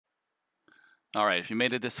All right, if you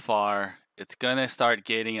made it this far, it's going to start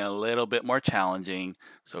getting a little bit more challenging.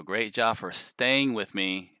 So great job for staying with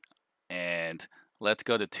me. And let's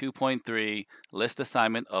go to 2.3, list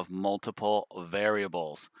assignment of multiple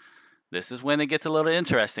variables. This is when it gets a little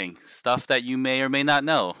interesting, stuff that you may or may not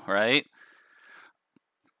know, right?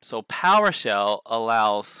 So PowerShell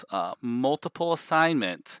allows multiple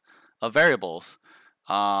assignment of variables.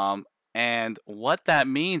 Um, and what that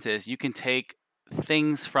means is you can take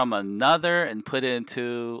things from another and put it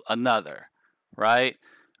into another, right?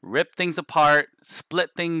 Rip things apart, split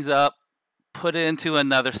things up, put it into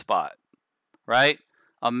another spot, right?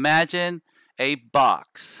 Imagine a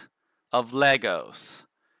box of Legos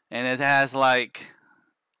and it has like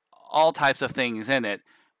all types of things in it.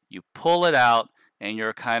 You pull it out and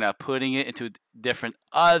you're kind of putting it into different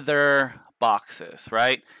other boxes,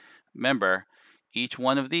 right? Remember, each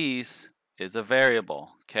one of these is a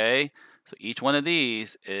variable, okay? So each one of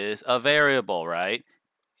these is a variable, right?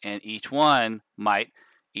 And each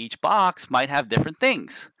box might have different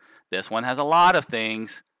things. This one has a lot of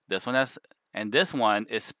things. This one has, and this one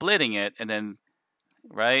is splitting it, and then,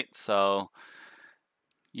 right? So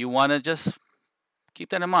you want to just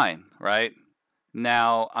keep that in mind, right?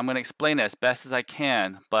 Now, I'm going to explain it as best as I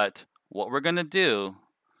can, but what we're going to do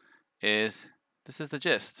is this is the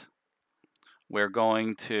gist. We're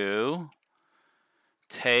going to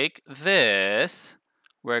take this,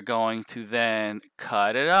 we're going to then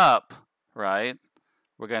cut it up, right?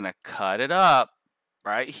 We're going to cut it up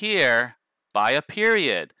right here by a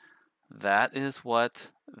period. That is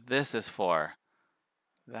what this is for.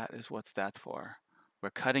 That is what that's for. We're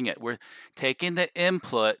cutting it. We're taking the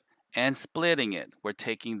input and splitting it. We're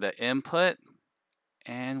taking the input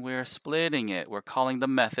and we're splitting it. We're calling the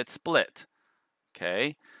method split.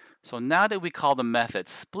 Okay? So now that we call the method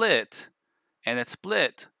split and it's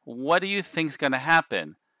split, what do you think is going to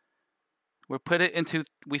happen? We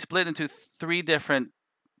split into three different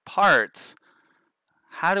parts.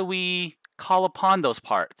 How do we call upon those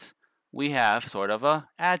parts? We have sort of a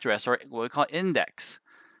address or what we call index.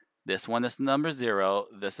 This one is number 0,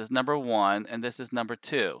 this is number 1, and this is number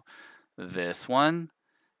 2. This one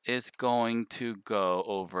is going to go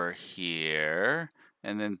over here,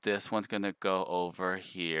 and then this one's going to go over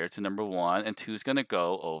here to number 1, and 2 is going to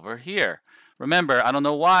go over here. Remember, I don't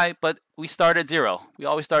know why, but we start at 0. We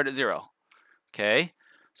always start at 0. Okay?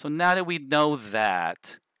 So now that we know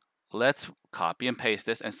that, let's copy and paste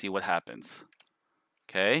this and see what happens.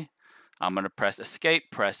 Okay? I'm going to press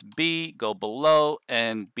escape, press B, go below,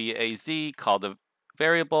 and BAZ, call the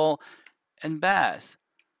variable, and baz,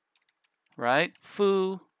 right?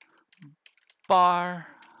 Foo, bar,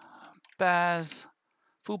 baz,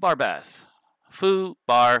 foo, bar, baz, foo,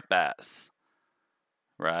 bar, baz,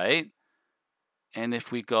 right? And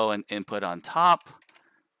if we go and input on top,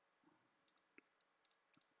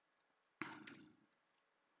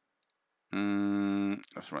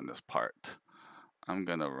 let's run this part. I'm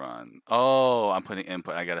going to run, I'm putting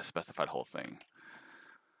input. I got to specify the whole thing.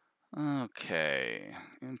 Okay,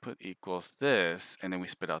 input equals this, and then we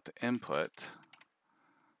spit out the input.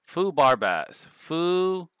 Foo bar baz,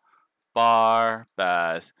 foo bar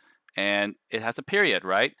baz, and it has a period,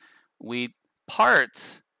 right?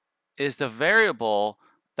 Parts is the variable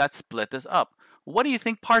that split this up. What do you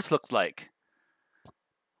think parts looks like?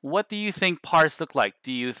 What do you think parts look like?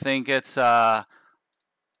 Do you think it's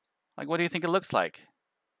like what do you think it looks like?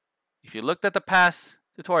 If you looked at the past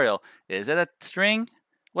tutorial, is it a string?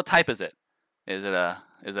 What type is it? Is it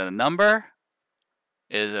a number?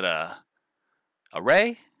 Is it a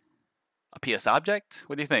array? A PS object?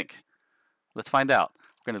 What do you think? Let's find out.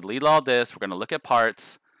 We're going to delete all this. We're going to look at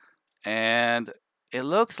parts. And it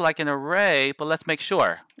looks like an array, but let's make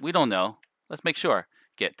sure. We don't know. Let's make sure.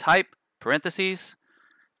 Get type, parentheses.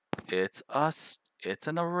 It's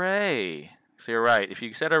an array. So you're right. If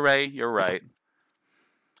you said array, you're right.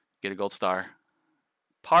 Get a gold star.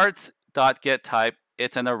 Parts.getType,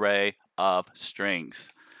 it's an array of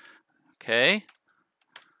strings. Okay?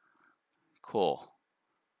 Cool.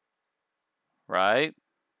 Right?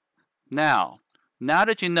 Now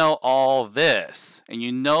that you know all this and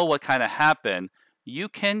you know what kind of happened, you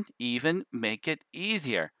can even make it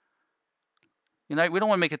easier. You know, we don't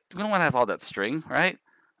want to have all that string, right?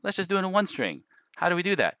 Let's just do it in one string. How do we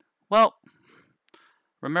do that? Well,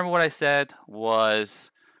 remember what I said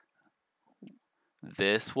was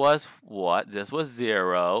this was what? This was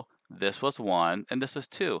 0, this was 1, and this was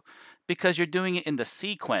 2. Because you're doing it in the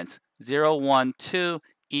sequence 0, 1, 2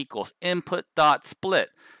 equals input dot split.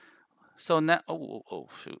 So now,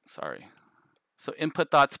 shoot, sorry. So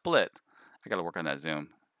input dot split. I got to work on that zoom.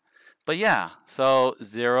 But yeah, so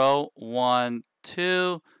 0, 1,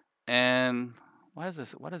 2, And why is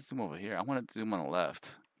this? Why does it zoom over here? I want to zoom on the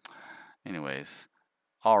left. Anyways,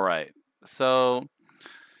 all right. So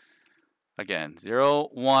again, 0,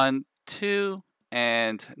 1, 2,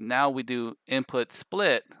 and now we do input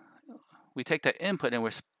split. We take that input and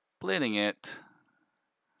we're splitting it.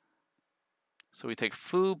 So we take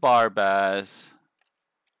foo bar baz,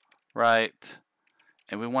 right?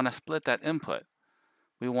 And we want to split that input.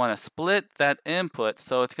 We want to split that input,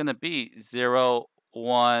 so it's going to be 0,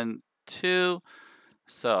 1, 2.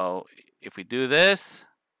 So if we do this,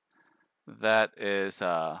 that is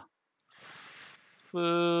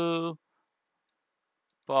foo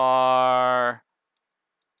bar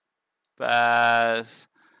baz,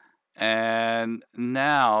 and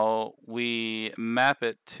now we map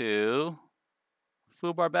it to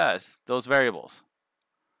foo bar baz, those variables,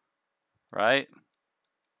 right?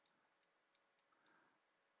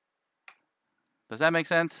 Does that make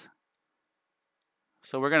sense?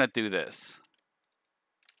 So we're going to do this.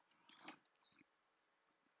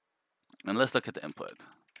 And let's look at the input.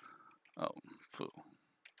 Oh, foo.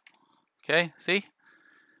 Okay, see?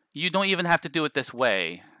 You don't even have to do it this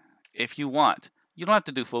way if you want. You don't have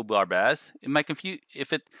to do foo bar baz. It might confuse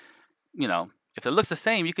if it, if it looks the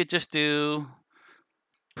same, you could just do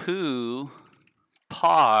poo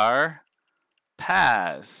par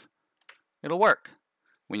paz. It'll work.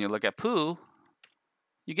 When you look at poo,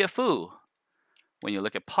 you get foo. When you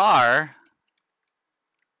look at par,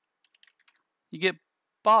 you get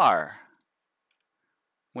bar.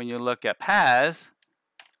 When you look at paz,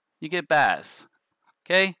 you get baz.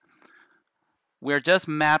 Okay? We're just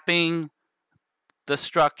mapping the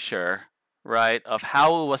structure, right, of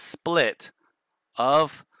how it was split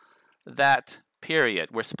of that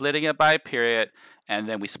period. We're splitting it by period, and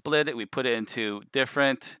then we split it, we put it into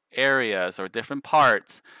different areas or different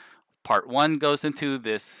parts. Part 1 goes into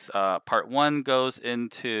this, part 1 goes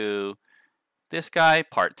into this guy,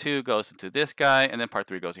 part 2 goes into this guy, and then part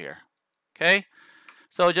 3 goes here. Okay?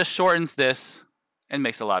 So it just shortens this and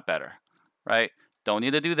makes it a lot better, right? Don't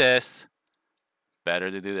need to do this. Better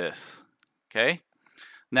to do this. Okay?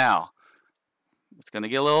 Now, it's going to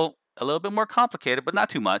get a little bit more complicated, but not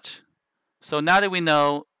too much. So now that we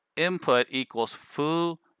know input equals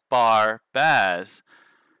foo bar baz,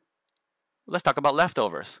 let's talk about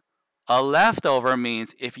leftovers. A leftover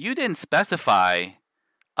means if you didn't specify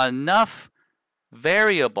enough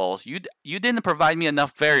variables, you didn't provide me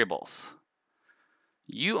enough variables.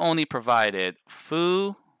 You only provided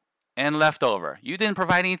foo and leftover. You didn't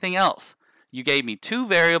provide anything else. You gave me 2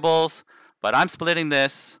 variables, but I'm splitting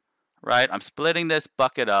this, right? I'm splitting this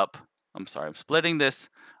bucket up. I'm splitting this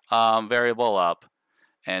variable up,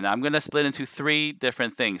 and I'm going to split into 3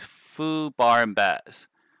 different things, foo, bar, and baz.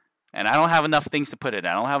 And I don't have enough things to put it in.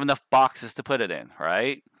 I don't have enough boxes to put it in,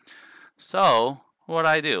 right? So what do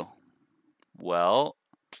I do? Well,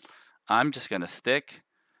 I'm just going to stick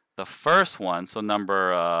the first one, so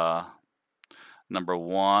number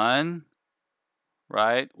 1,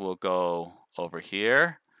 right, will go over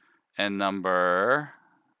here, and number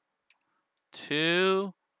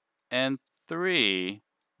 2 and 3,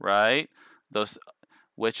 right, those,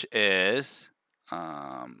 which is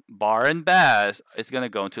bar and baz, is going to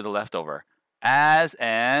go into the leftover as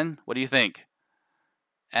an, what do you think?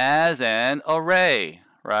 As an array,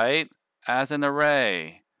 right? As an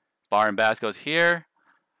array. Bar and baz goes here.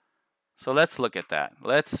 So let's look at that.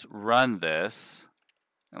 Let's run this,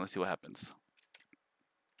 and let's see what happens.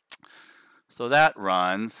 So that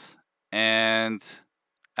runs, and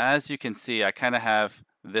as you can see, I kind of have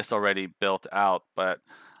this already built out, but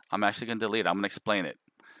I'm actually going to delete it. I'm going to explain it.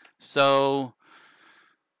 So,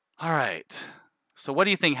 all right. So what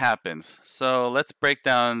do you think happens? So let's break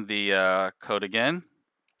down the code again.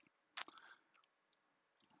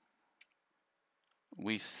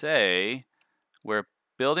 We say we're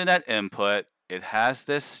building that input. It has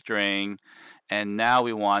this string, and now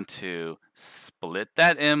we want to split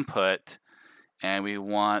that input, and we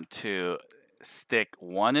want to stick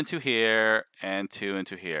 1 into here and 2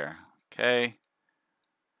 into here. Okay.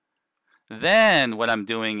 Then what I'm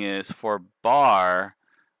doing is for bar,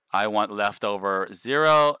 I want leftover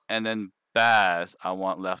 0, and then baz, I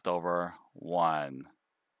want leftover 1.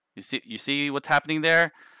 You see what's happening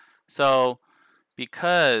there? So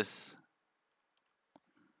because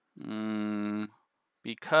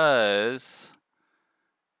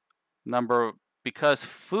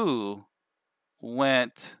foo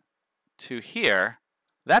went to here,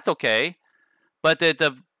 that's okay. But did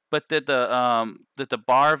the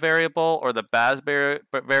bar variable or the baz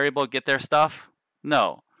variable get their stuff?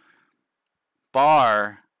 No.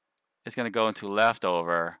 Bar is going to go into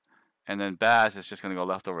leftover, and then baz is just going to go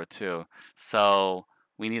leftover too. So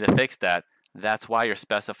we need to fix that. That's why you're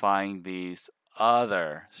specifying these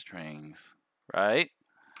other strings, right?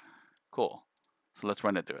 Cool. So let's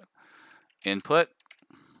run it through it. Input.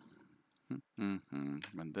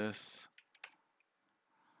 Run this.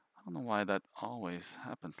 I don't know why that always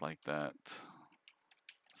happens like that.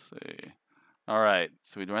 Let's see. All right,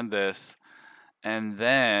 so we run this, and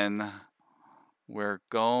then we're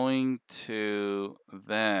going to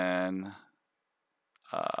then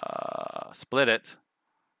split it,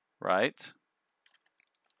 right?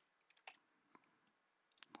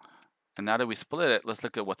 And now that we split it, let's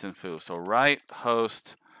look at what's in foo. So write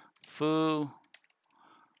host foo.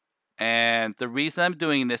 And the reason I'm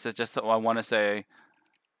doing this is just so I want to say,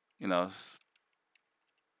 you know,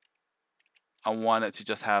 I want it to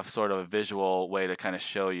just have sort of a visual way to kind of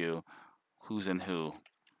show you who's in who.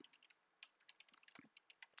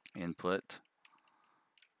 Input.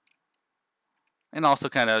 And also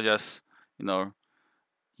kind of just, you know,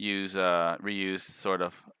 use reuse sort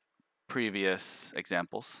of previous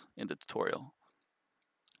examples in the tutorial.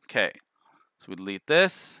 Okay, so we delete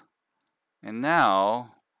this, and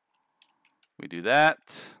now we do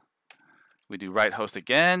that. We do write host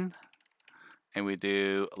again, and we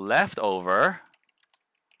do leftover.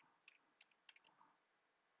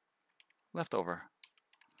 Leftover.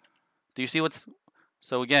 Do you see what's...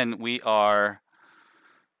 So again, we are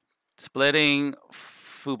splitting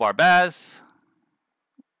foobar baz,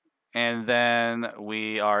 and then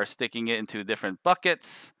we are sticking it into different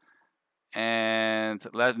buckets, and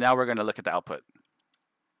now we're going to look at the output.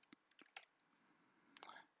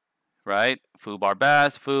 Right? Foo bar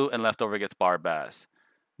baz, foo, and leftover gets bar baz.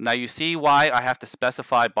 Now you see why I have to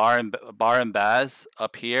specify bar and baz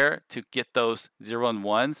up here to get those 0 and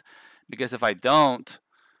 1s, because if I don't,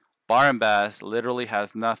 bar and baz literally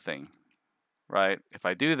has nothing, right? If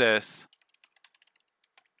I do this,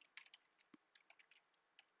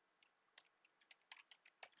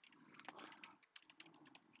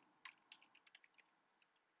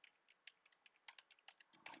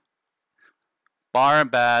 bar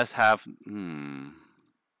and baz have,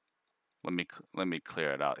 let me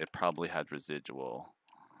clear it out. It probably had residual.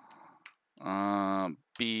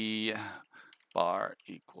 B bar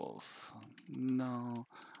equals no,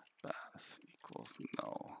 baz equals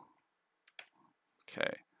no.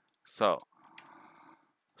 Okay, so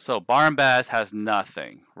bar and baz has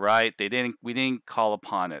nothing, right? We didn't call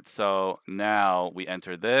upon it. So now we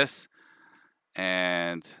enter this,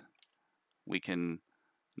 and we can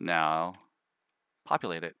now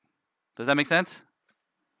populate it. Does that make sense?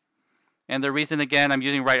 And the reason, again, I'm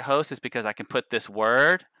using write host is because I can put this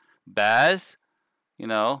word, baz, you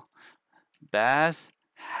know, baz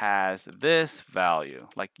has this value.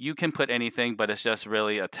 Like, you can put anything, but it's just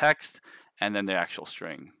really a text and then the actual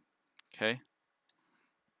string. Okay?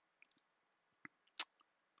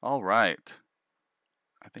 All right.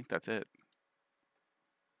 I think that's it.